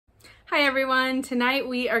Hi everyone, tonight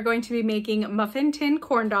we are going to be making muffin tin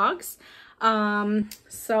corn dogs.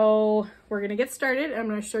 So we're gonna get started. I'm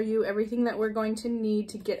gonna show you everything that we're going to need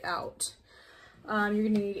to get out. You're gonna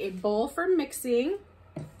need a bowl for mixing.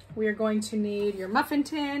 We are going to need your muffin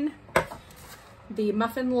tin, the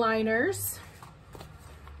muffin liners,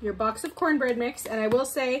 your box of cornbread mix, and I will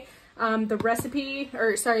say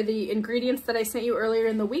the ingredients that I sent you earlier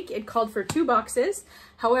in the week, it called for 2 boxes.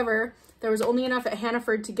 However, there was only enough at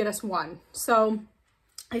Hannaford to get us 1. So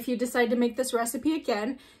if you decide to make this recipe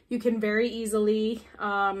again, you can very easily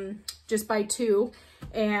just buy 2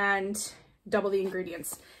 and double the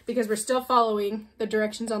ingredients, because we're still following the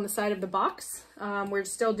directions on the side of the box. We're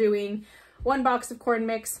still doing 1 box of corn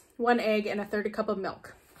mix, 1 egg, and 1/3 cup of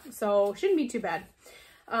milk. So shouldn't be too bad.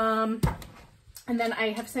 And then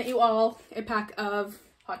I have sent you all a pack of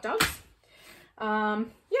hot dogs.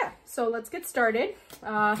 Yeah, so let's get started.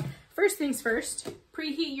 First things first,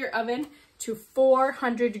 preheat your oven to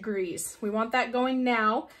 400 degrees. We want that going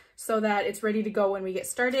now so that it's ready to go when we get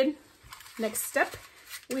started. Next step,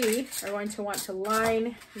 we are going to want to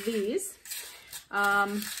line these.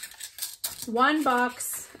 1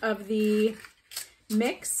 box of the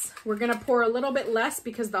mix. We're gonna pour a little bit less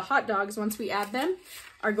because the hot dogs, once we add them,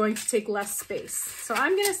 are going to take less space. So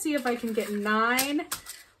I'm gonna see if I can get 9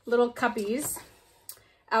 little cuppies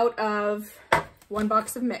out of 1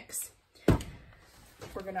 box of mix.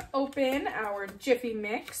 We're gonna open our Jiffy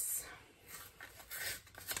mix.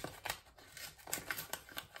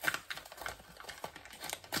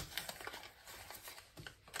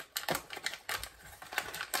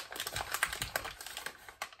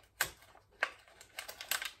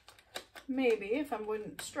 Maybe if I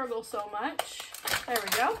wouldn't struggle so much. There we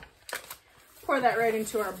go. Pour that right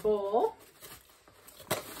into our bowl.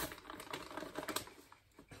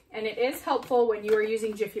 And it is helpful when you are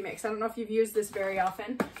using Jiffy mix. I don't know if you've used this very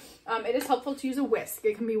often. It is helpful to use a whisk.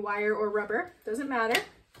 It can be wire or rubber, doesn't matter.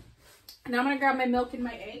 Now I'm gonna grab my milk and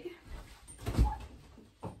my egg.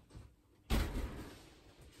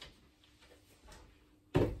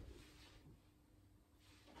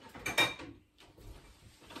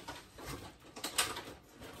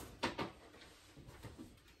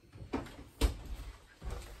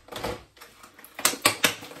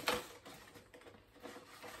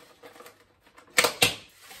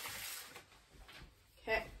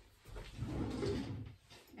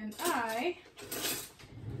 I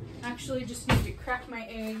actually just need to crack my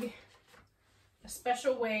egg a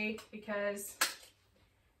special way because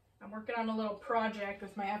I'm working on a little project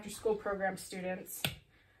with my after-school program students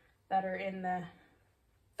that are in the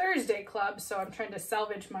Thursday club, so I'm trying to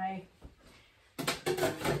salvage my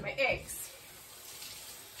eggs.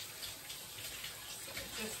 So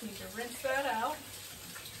I just need to rinse that out.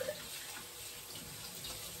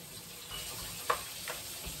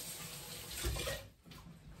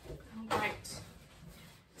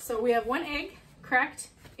 So we have 1 egg cracked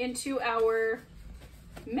into our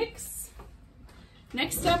mix.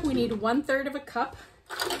 Next up, we need 1/3 of a cup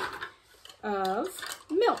of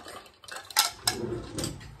milk.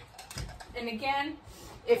 And again,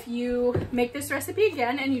 if you make this recipe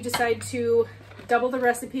again and you decide to double the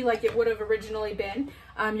recipe like it would have originally been,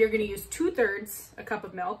 you're gonna use 2/3 a cup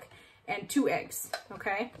of milk and 2 eggs,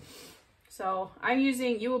 okay? So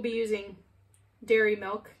you will be using dairy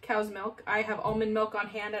milk, cow's milk. I have almond milk on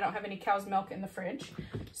hand. I don't have any cow's milk in the fridge.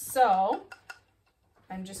 So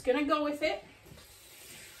I'm just gonna go with it.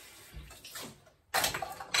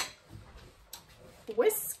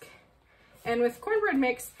 Whisk. And with cornbread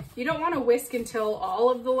mix, you don't wanna whisk until all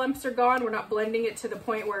of the lumps are gone. We're not blending it to the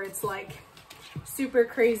point where it's like super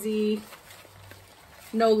crazy,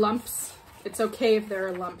 no lumps. It's okay if there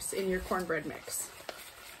are lumps in your cornbread mix.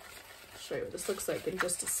 I'll show you what this looks like in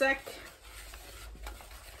just a sec.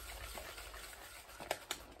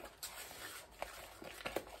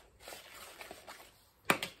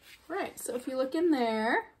 So if you look in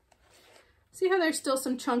there, see how there's still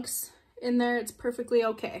some chunks in there? It's perfectly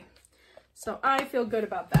okay. So I feel good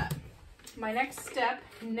about that. My next step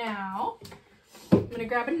now, I'm gonna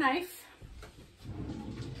grab a knife.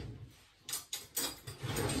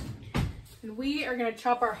 And we are gonna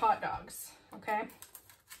chop our hot dogs, okay?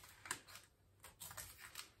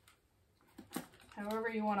 However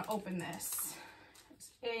you wanna open this,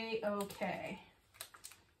 it's a-okay.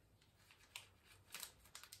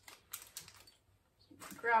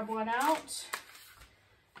 Grab one out.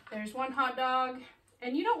 There's 1 hot dog.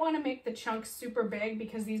 And you don't want to make the chunks super big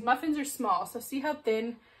because these muffins are small. So see how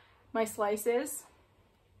thin my slice is?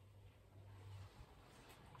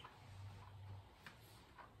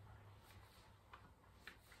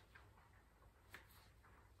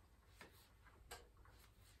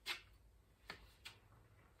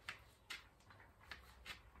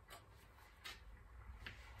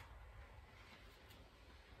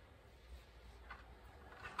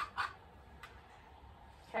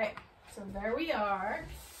 So there we are.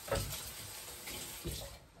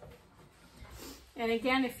 And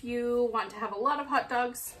again, if you want to have a lot of hot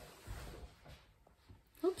dogs,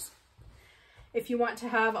 oops. If you want to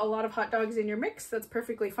have a lot of hot dogs in your mix, that's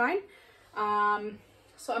perfectly fine.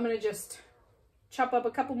 So I'm gonna just chop up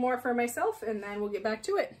a couple more for myself and then we'll get back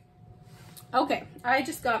to it. Okay, I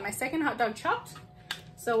just got my second hot dog chopped.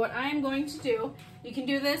 So what I'm going to do, you can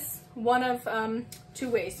do this one of two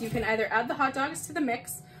ways. You can either add the hot dogs to the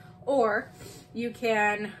mix, or you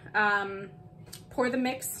can pour the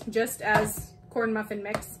mix just as corn muffin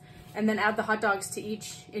mix and then add the hot dogs to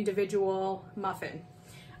each individual muffin.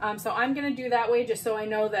 So I'm gonna do that way just so I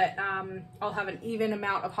know that I'll have an even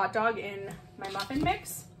amount of hot dog in my muffin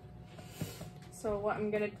mix. So what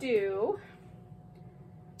I'm gonna do,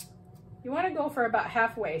 you wanna go for about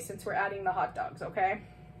halfway since we're adding the hot dogs, okay?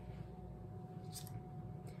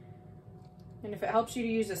 And if it helps you to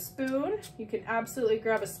use a spoon, you can absolutely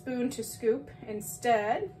grab a spoon to scoop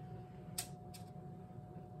instead.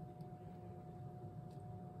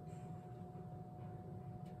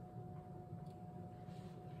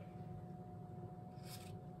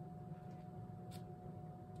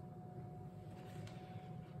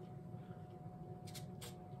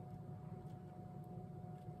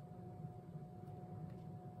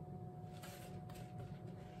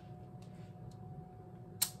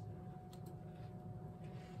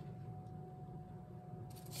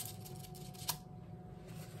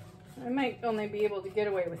 I might only be able to get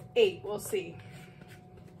away with 8, we'll see.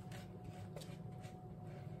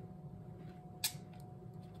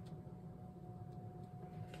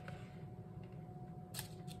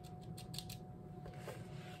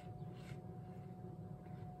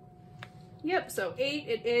 Yep, so 8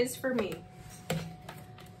 it is for me.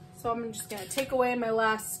 So I'm just gonna take away my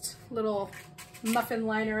last little muffin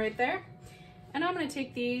liner right there. And I'm gonna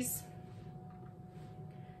take these,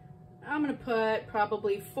 I'm gonna put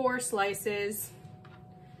probably 4 slices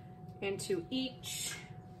into each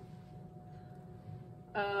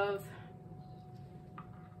of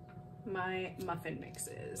my muffin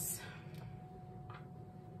mixes.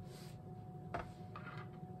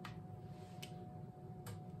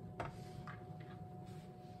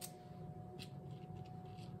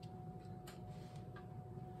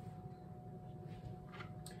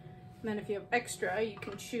 And then if you have extra, you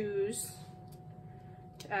can choose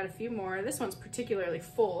to add a few more. This one's particularly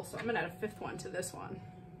full, so I'm gonna add a 5th one to this one.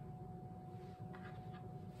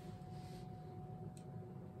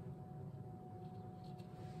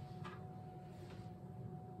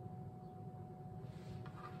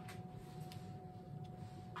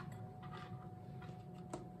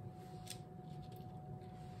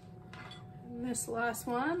 And this last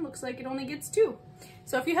one looks like it only gets 2.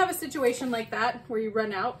 So if you have a situation like that where you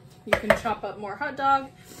run out, you can chop up more hot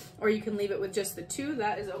dog, or you can leave it with just the 2,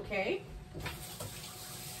 that is okay.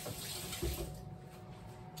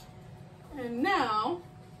 And now,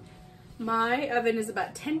 my oven is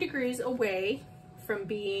about 10 degrees away from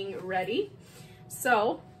being ready.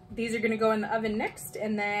 So these are gonna go in the oven next,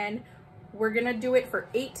 and then we're gonna do it for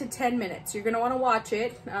 8 to 10 minutes. You're gonna wanna watch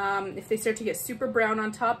it. If they start to get super brown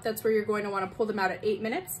on top, that's where you're going to wanna pull them out at 8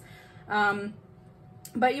 minutes.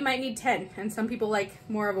 But you might need 10, and some people like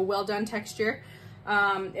more of a well-done texture.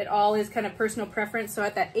 It all is kind of personal preference, so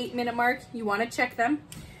at that 8-minute mark, you want to check them.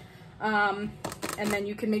 And then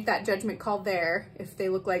you can make that judgment call there. If they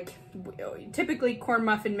look like, typically corn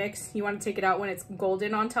muffin mix, you want to take it out when it's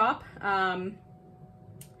golden on top.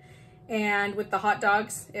 And with the hot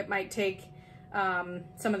dogs, it might take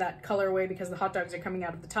some of that color away because the hot dogs are coming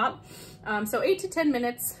out of the top. So 8 to 10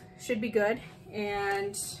 minutes should be good,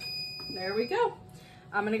 and there we go.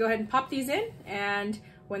 I'm gonna go ahead and pop these in, and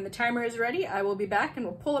when the timer is ready, I will be back and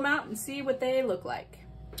we'll pull them out and see what they look like.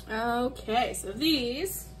 Okay, so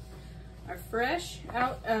these are fresh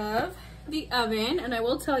out of the oven, and I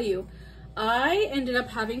will tell you, I ended up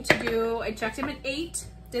having to do, I checked them at 8,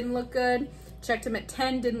 didn't look good, checked them at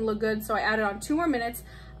 10, didn't look good, so I added on 2 more minutes.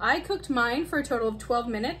 I cooked mine for a total of 12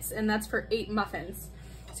 minutes, and that's for 8 muffins.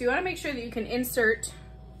 So you wanna make sure that you can insert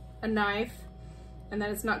a knife and that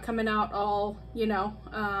it's not coming out all, you know,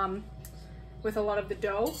 with a lot of the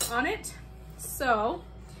dough on it. So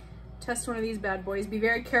test one of these bad boys. Be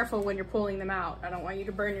very careful when you're pulling them out. I don't want you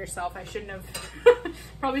to burn yourself. I shouldn't have,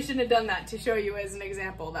 probably shouldn't have done that to show you as an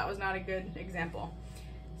example. That was not a good example.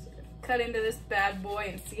 So cut into this bad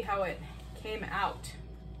boy and see how it came out.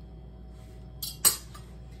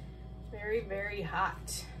 Very, very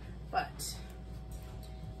hot, but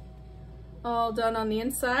all done on the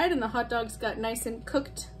inside, and the hot dogs got nice and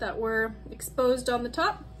cooked that were exposed on the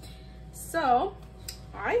top. So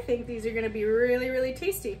I think these are gonna be really, really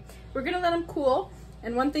tasty. We're gonna let them cool,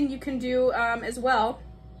 And one thing you can do as well,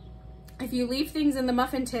 if you leave things in the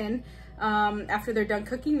muffin tin after they're done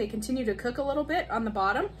cooking, they continue to cook a little bit on the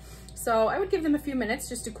bottom. So I would give them a few minutes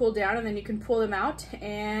just to cool down, and then you can pull them out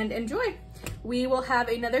and enjoy. We will have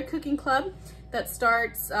another cooking club that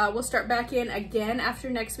starts, we'll start back in again after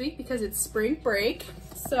next week because it's spring break.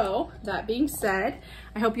 So that being said,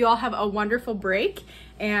 I hope you all have a wonderful break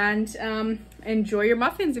and enjoy your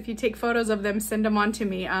muffins. If you take photos of them, send them on to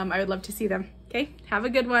me. I would love to see them. Okay, have a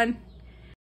good one.